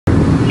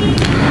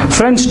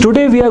Friends,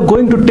 today we are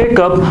going to take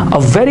up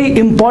a very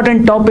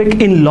important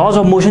topic in laws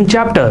of motion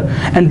chapter,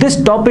 and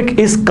this topic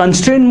is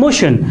constraint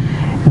motion.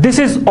 This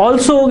is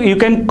also, you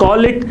can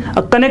call it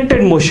a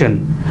connected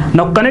motion.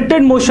 Now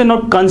connected motion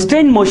or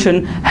constraint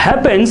motion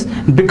happens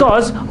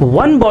because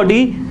one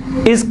body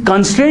is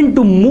constrained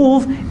to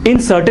move in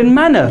certain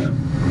manner.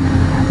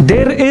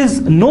 There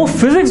is no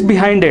physics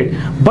behind it,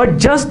 but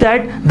just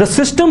that the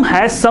system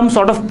has some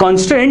sort of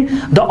constraint.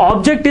 The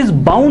object is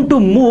bound to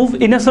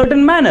move in a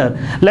certain manner.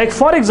 Like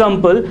for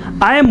example,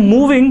 I am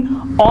moving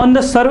on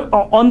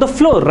the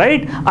floor,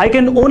 right? I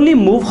can only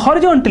move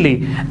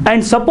horizontally,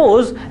 and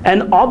suppose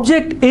an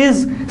object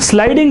is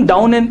sliding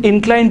down an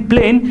inclined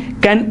plane,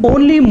 can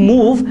only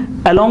move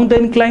along the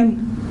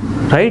incline.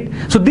 Right?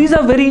 So these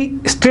are very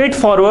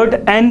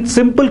straightforward and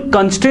simple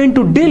constraint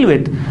to deal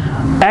with.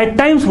 At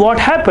times what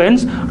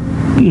happens,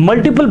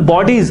 multiple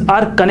bodies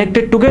are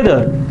connected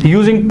together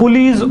using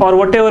pulleys or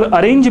whatever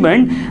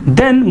arrangement,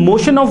 then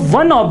motion of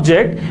one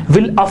object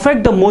will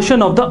affect the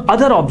motion of the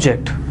other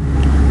object.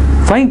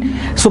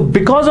 Fine. So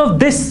because of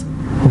this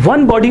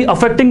one body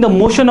affecting the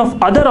motion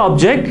of other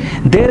object,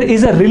 there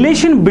is a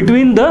relation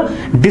between the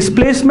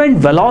displacement,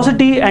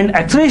 velocity and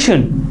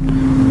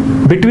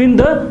acceleration between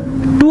the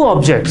two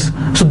objects.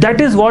 So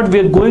that is what we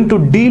are going to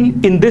deal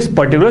in this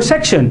particular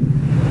section.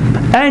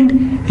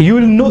 And you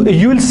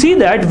will see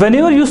that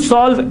whenever you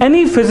solve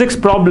any physics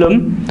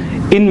problem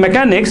in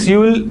mechanics, you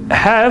will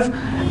have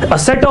a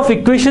set of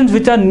equations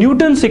which are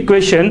Newton's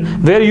equation,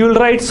 where you will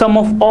write sum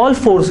of all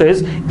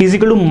forces is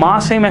equal to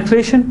mass times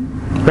acceleration.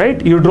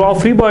 Right? You draw a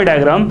free body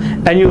diagram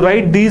and you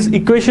write these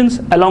equations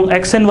along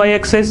x and y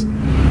axis.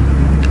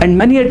 And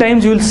many a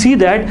times you will see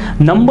that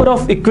number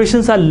of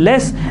equations are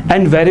less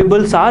and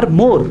variables are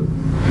more.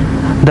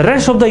 The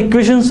rest of the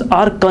equations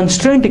are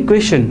constraint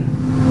equation,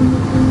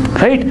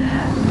 right?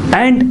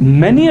 And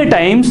many a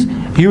times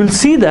you will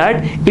see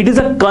that it is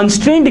a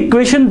constraint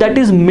equation that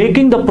is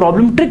making the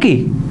problem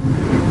tricky.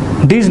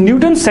 These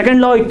Newton's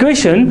second law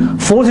equation,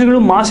 force equal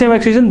to mass times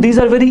acceleration, these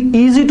are very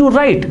easy to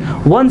write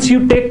once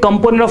you take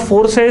component of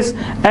forces,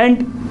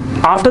 and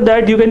after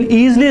that you can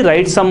easily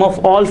write sum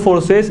of all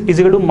forces is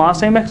equal to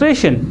mass times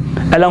acceleration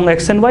along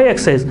x and y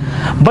axis.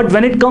 But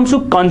when it comes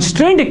to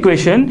constraint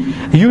equation,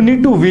 you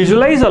need to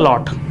visualize a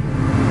lot.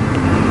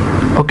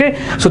 Okay,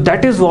 so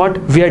that is what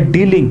we are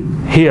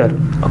dealing here.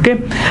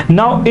 Okay,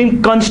 now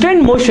in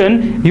constraint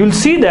motion, you will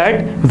see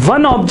that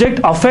one object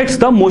affects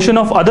the motion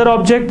of other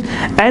object,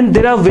 and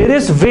there are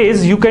various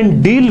ways you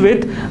can deal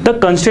with the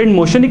constraint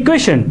motion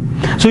equation.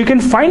 So you can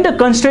find the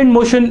constraint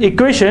motion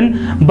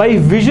equation by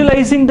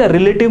visualizing the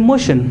relative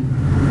motion.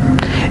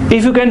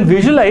 If you can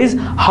visualize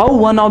how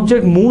one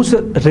object moves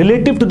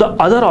relative to the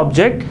other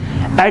object,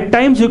 at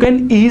times you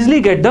can easily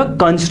get the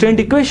constraint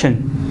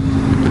equation.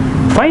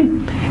 Fine.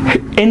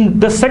 In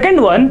the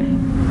second one,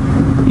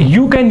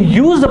 you can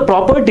use the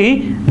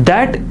property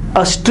that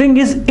a string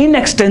is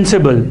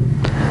inextensible.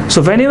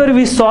 So whenever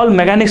we solve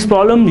mechanics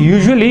problem,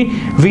 usually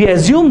we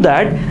assume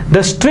that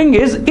the string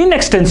is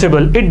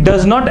inextensible. It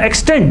does not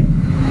extend.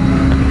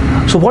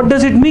 So what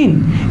does it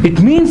mean?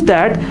 It means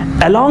that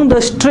along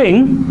the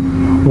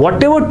string,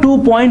 whatever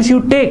 2 points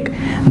you take,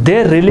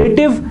 their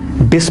relative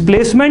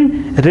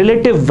displacement,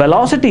 relative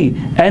velocity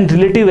and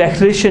relative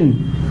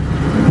acceleration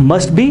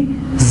must be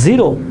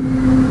 0.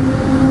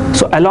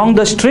 So along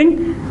the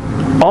string,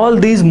 all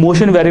these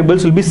motion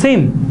variables will be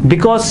same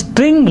because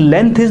string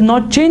length is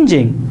not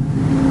changing.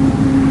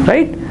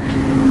 Right?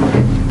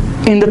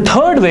 In the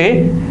third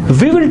way,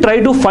 we will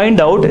try to find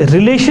out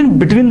relation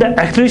between the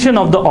acceleration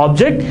of the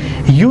object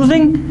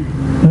using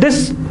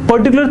this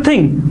particular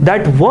thing,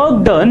 that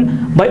work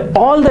done by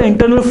all the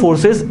internal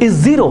forces is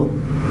 0.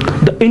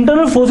 The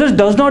internal forces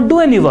does not do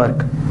any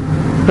work.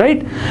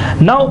 Right?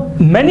 Now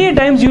many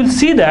times you will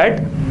see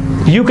that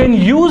you can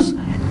use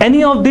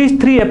any of these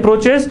three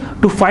approaches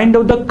to find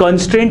out the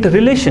constraint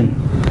relation.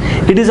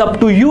 It is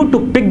up to you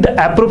to pick the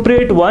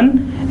appropriate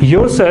one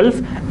yourself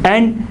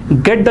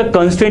and get the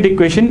constraint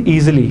equation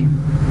easily.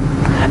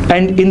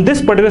 And in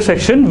this particular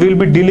section, we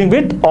will be dealing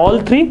with all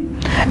three.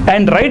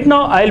 And right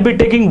now, I will be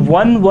taking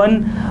one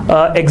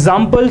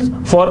examples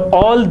for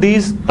all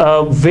these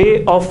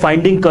way of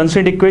finding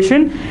constraint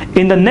equation.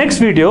 In the next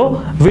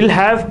video, we'll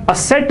have a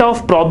set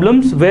of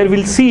problems where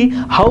we'll see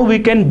how we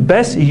can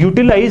best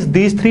utilize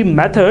these three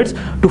methods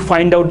to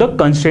find out the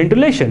constraint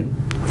relation.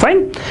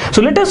 Fine.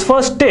 So let us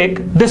first take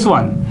this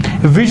one,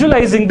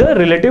 visualizing the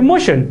relative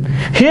motion.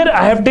 Here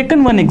I have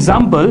taken one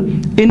example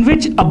in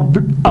which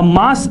a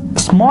mass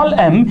small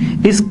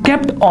m is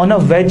kept on a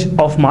wedge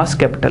of mass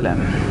capital M.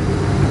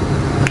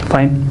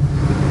 Fine.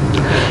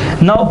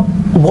 Now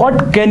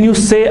what can you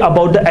say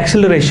about the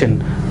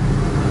acceleration?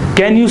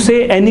 Can you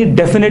say any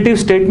definitive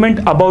statement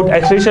about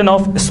acceleration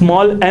of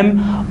small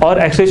m or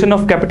acceleration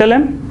of capital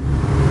M?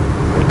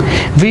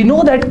 We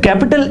know that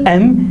capital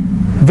M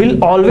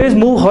will always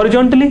move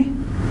horizontally,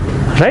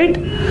 right?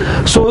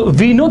 So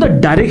we know the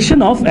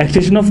direction of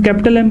acceleration of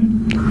capital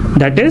M,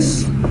 that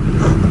is,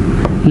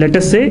 let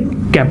us say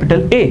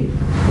capital A,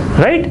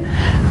 right?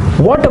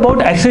 What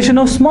about acceleration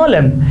of small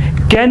m?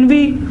 Can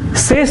we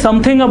say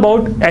something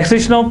about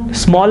acceleration of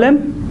small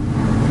m.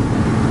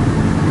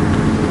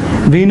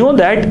 We know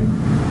that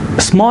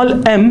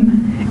small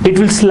m, it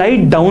will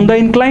slide down the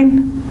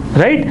incline,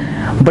 right?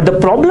 But the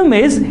problem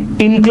is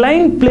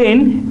inclined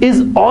plane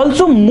is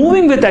also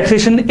moving with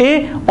acceleration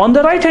a on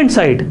the right hand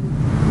side,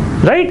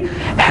 right?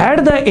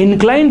 Had the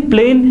inclined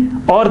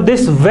plane or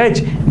this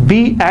wedge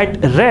be at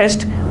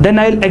rest, then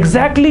I'll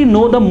exactly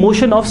know the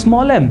motion of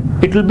small m.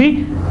 It will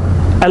be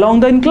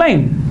along the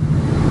incline.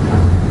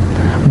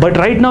 But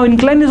right now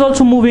incline is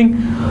also moving,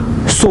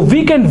 so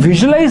we can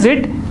visualize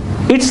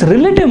its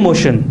relative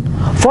motion.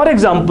 For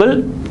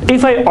example,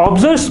 if I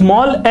observe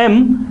small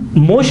m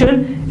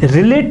motion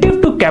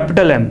relative to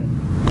capital M,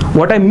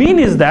 what I mean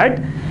is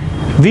that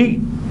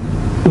we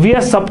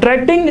are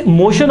subtracting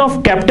motion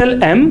of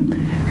capital M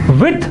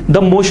with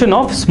the motion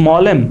of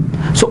small m.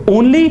 So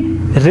only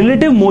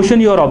relative motion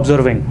you are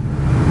observing.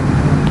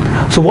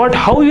 So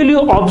how will you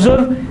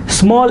observe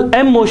small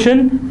m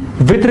motion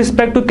with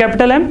respect to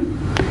capital M?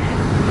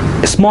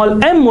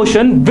 Small m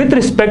motion with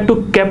respect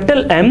to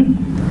capital M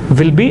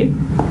will be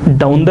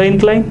down the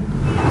incline,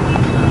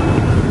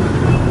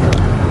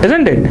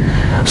 isn't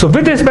it? So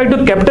with respect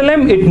to capital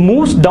M, it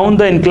moves down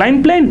the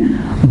inclined plane,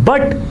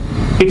 but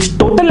its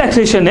total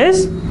acceleration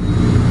is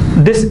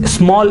this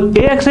small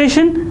a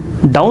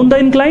acceleration down the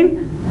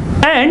incline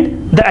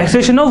and the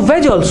acceleration of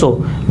wedge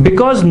also,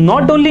 because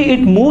not only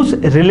it moves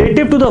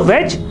relative to the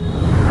wedge,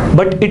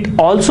 but it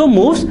also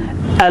moves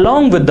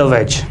along with the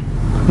wedge,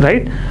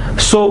 right?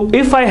 So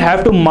if I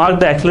have to mark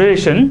the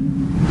acceleration,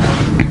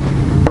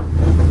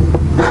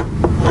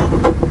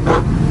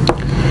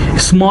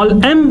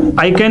 small m,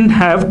 I can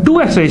have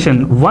two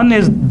acceleration. One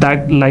is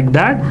that like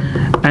that,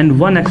 and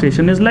one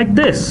acceleration is like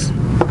this.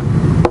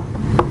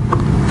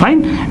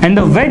 Fine. And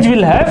the wedge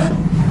will have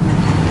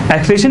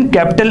acceleration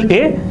capital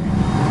A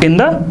in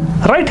the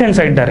right hand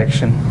side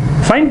direction.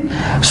 Fine.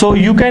 So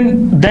you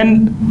can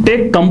then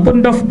take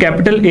component of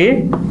capital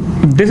A.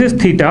 This is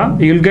theta.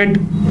 You will get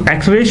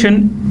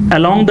acceleration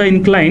along the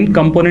incline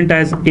component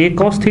as a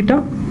cos theta,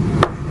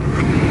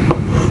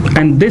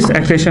 and this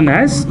acceleration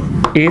as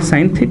a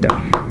sin theta,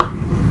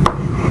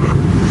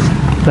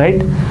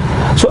 right?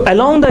 So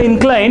along the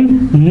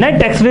incline,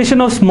 net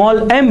acceleration of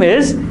small m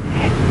is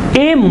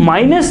a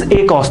minus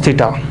a cos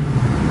theta.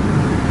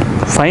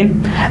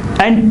 Fine.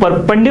 And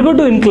perpendicular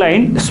to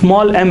incline,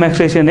 small m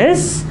acceleration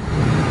is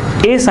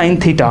a sin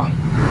theta,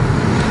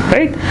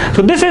 right?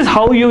 So this is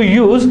how you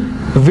use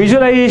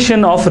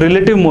visualization of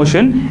relative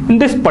motion in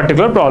this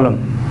particular problem.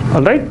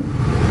 All right.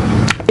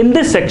 In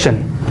this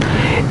section,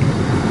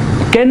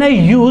 can I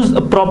use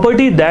a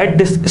property that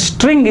this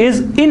string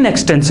is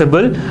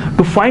inextensible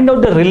to find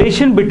out the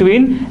relation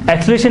between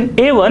acceleration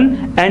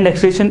a1 and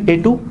acceleration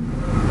a2?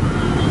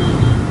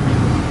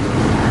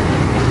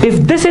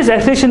 If this is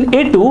acceleration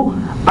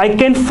a2, I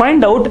can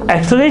find out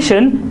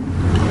acceleration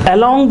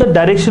along the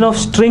direction of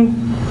string.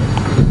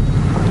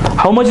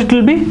 How much it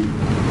will be?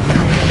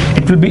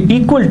 It will be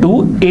equal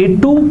to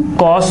a2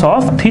 cos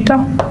of theta,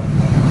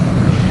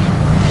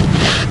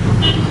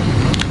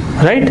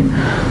 right?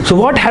 So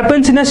what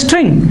happens in a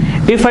string?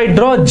 If I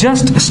draw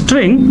just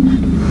string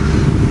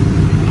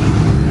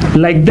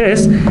like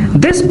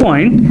this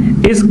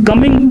point is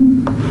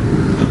coming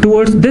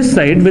towards this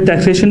side with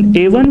acceleration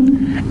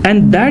a1,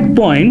 and that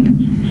point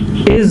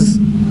is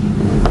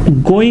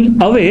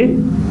going away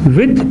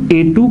with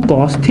a2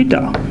 cos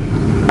theta,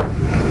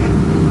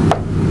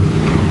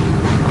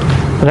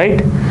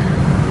 right?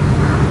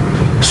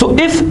 So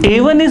if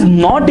a1 is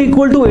not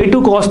equal to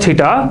a2 cos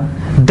theta,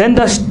 then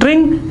the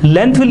string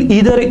length will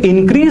either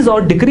increase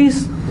or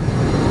decrease,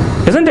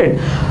 isn't it?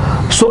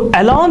 So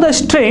along the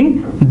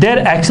string, their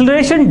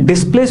acceleration,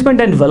 displacement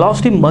and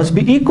velocity must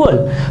be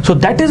equal. So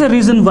that is the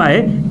reason why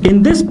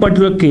in this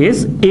particular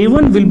case,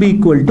 a1 will be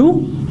equal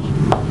to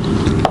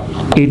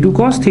a2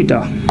 cos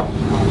theta.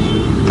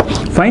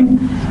 Fine.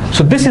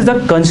 So this is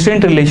the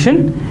constraint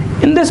relation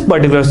in this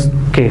particular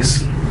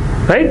case,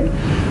 right?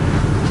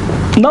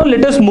 Now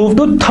let us move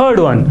to third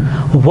one.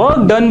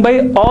 Work done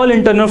by all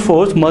internal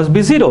force must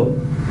be 0.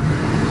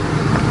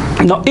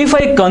 Now if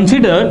I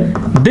consider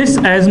this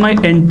as my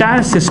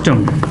entire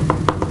system,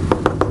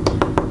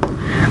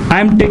 I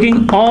am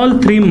taking all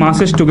three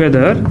masses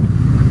together.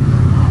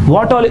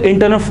 What all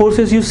internal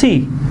forces you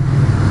see?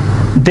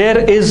 There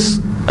is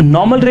a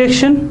normal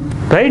reaction,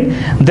 right?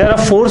 There are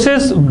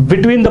forces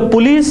between the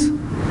pulleys,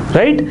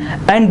 right?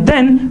 And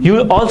then you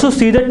will also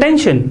see the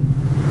tension,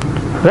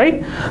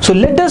 right? So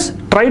let us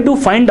try to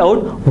find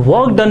out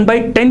work done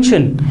by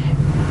tension.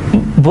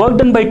 Work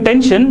done by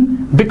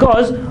tension,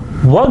 because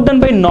work done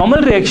by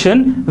normal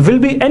reaction will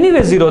be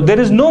anyway 0. There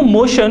is no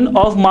motion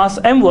of mass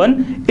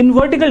m1 in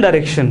vertical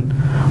direction.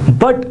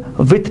 But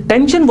with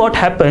tension, what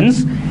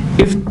happens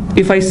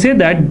if I say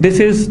that this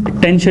is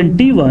tension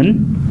T1,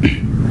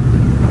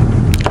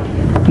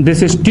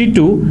 this is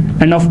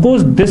T2, and of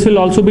course this will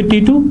also be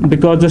T2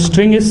 because the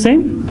string is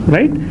same,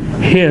 right?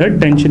 Here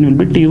tension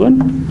will be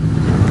T1.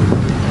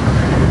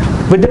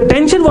 With the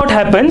tension, what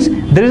happens?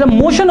 There is a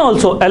motion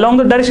also along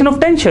the direction of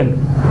tension,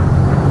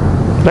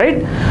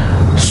 right?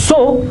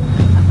 So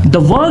the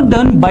work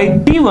done by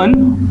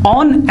T1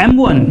 on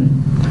M1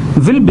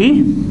 will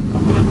be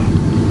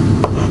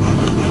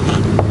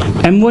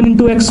M1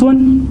 into X1,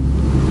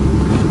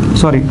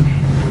 sorry,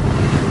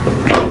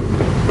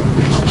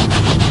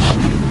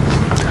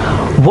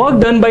 work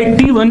done by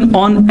T1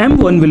 on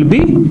M1 will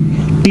be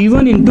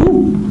T1 into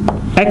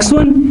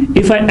X1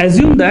 if I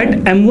assume that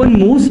M1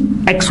 moves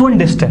X1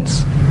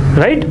 distance,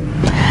 right?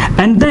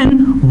 And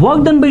then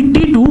work done by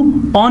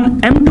T2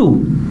 on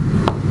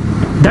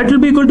M2, that will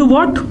be equal to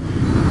what?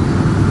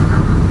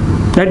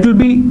 That will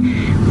be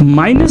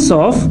minus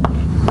of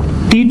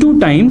T2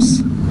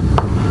 times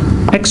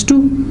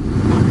X2.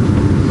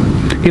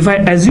 If I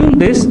assume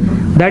this,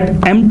 that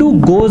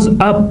M2 goes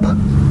up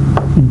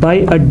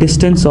by a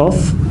distance of,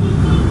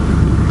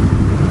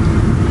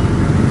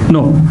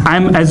 no, I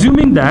am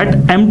assuming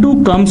that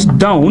M2 comes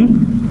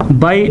down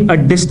by a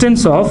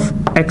distance of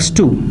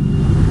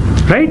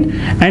X2, right?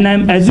 And I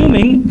am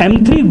assuming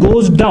M3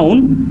 goes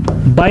down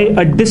by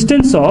a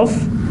distance of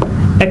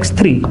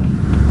X3.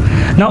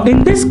 Now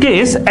in this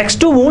case,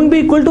 X2 won't be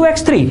equal to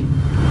X3.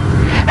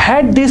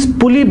 Had this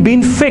pulley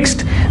been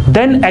fixed,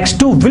 then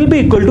X2 will be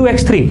equal to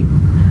X3.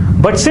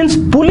 But since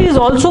pulley is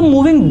also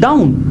moving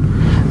down,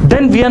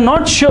 then we are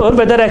not sure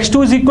whether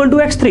X2 is equal to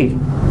X3.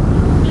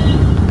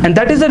 And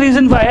that is the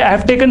reason why I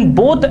have taken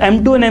both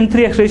M2 and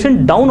M3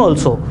 acceleration down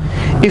also.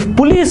 If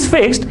pulley is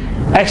fixed,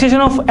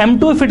 acceleration of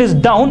M2, if it is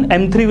down,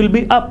 M3 will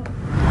be up.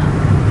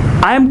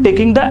 I am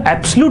taking the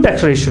absolute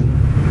acceleration,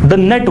 the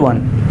net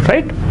one,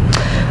 right?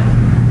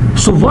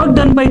 So work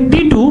done by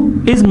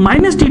T2 is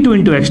minus T2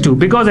 into X2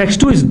 because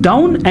X2 is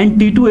down and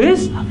T2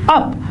 is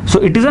up.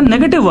 So it is a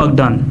negative work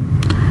done.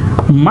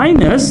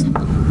 Minus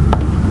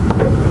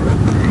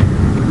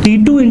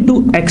T2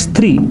 into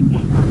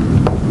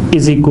X3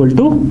 is equal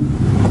to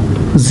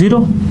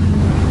 0.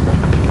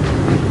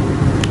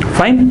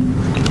 Fine.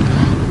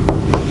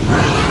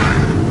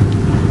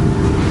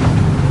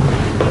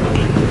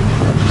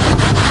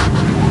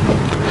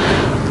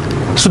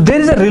 So there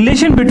is a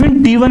relation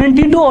between T1 and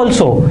T2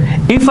 also.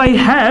 If I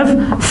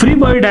have free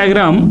body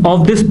diagram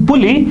of this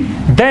pulley,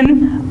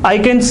 then I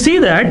can see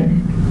that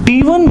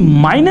T1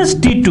 minus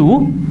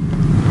T2,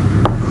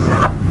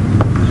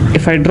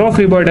 if I draw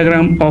free body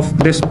diagram of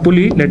this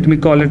pulley, let me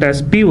call it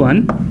as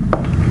P1.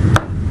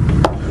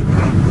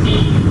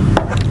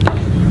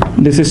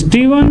 This is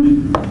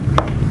T1,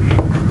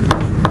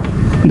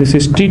 this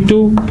is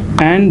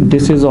T2, and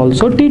this is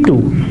also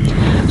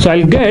T2. So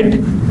I'll get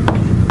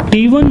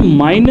T1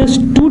 minus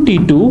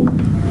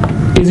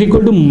 2T2 is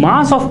equal to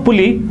mass of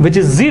pulley, which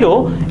is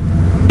 0,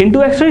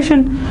 into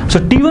acceleration. So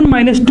T1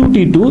 minus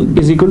 2T2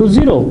 is equal to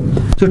 0.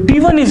 So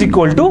T1 is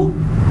equal to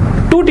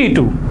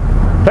 2T2,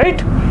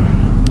 right?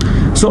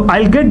 So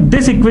I'll get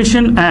this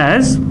equation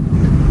as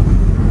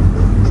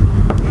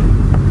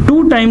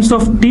 2 times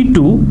of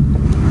T2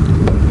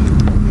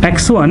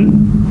 X1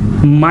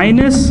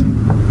 minus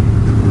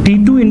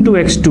T2 into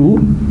X2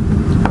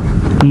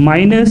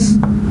 minus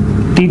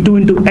T2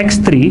 into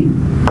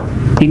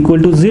X3 equal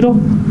to 0.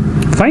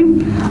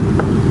 Fine.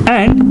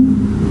 And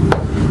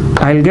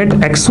I'll get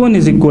X1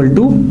 is equal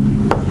to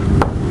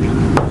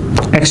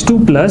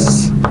X2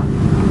 plus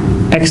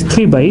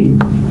X3 by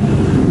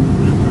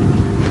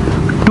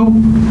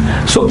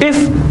 2. So if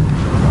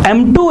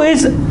M2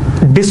 is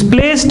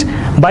displaced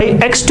by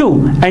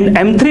X2 and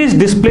M3 is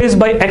displaced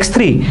by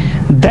X3,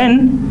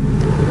 then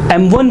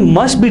M1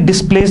 must be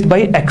displaced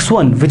by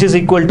X1, which is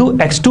equal to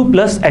X2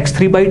 plus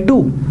X3 by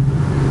 2.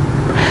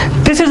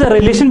 This is a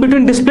relation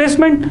between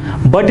displacement,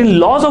 but in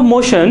laws of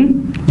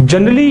motion,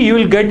 generally you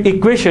will get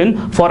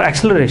equation for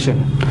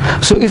acceleration.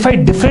 So if I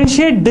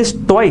differentiate this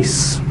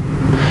twice,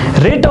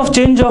 rate of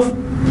change of,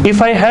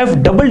 if I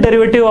have double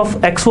derivative of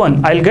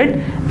x1, I'll get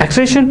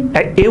acceleration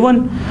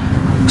a1.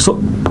 So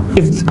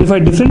if I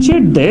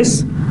differentiate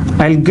this,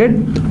 I'll get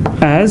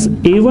as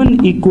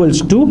a1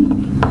 equals to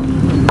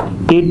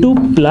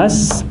a2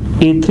 plus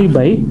a3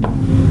 by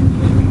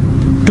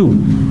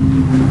 2.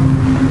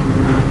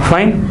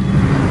 Fine.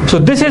 So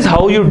this is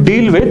how you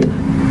deal with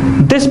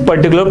this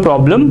particular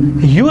problem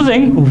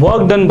using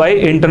work done by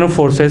internal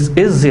forces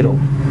is 0.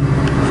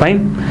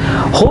 Fine.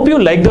 Hope you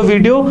like the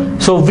video.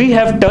 So we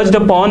have touched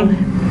upon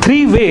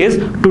 3 ways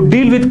to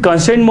deal with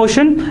constraint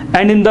motion,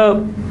 and in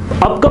the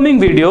upcoming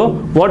video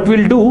what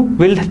we'll do,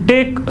 we'll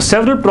take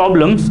several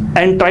problems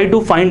and try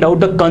to find out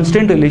the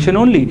constraint relation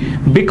only,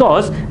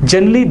 because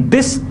generally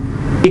this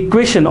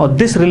equation or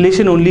this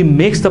relation only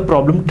makes the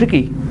problem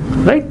tricky,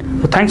 right?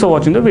 So thanks for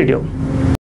watching the video.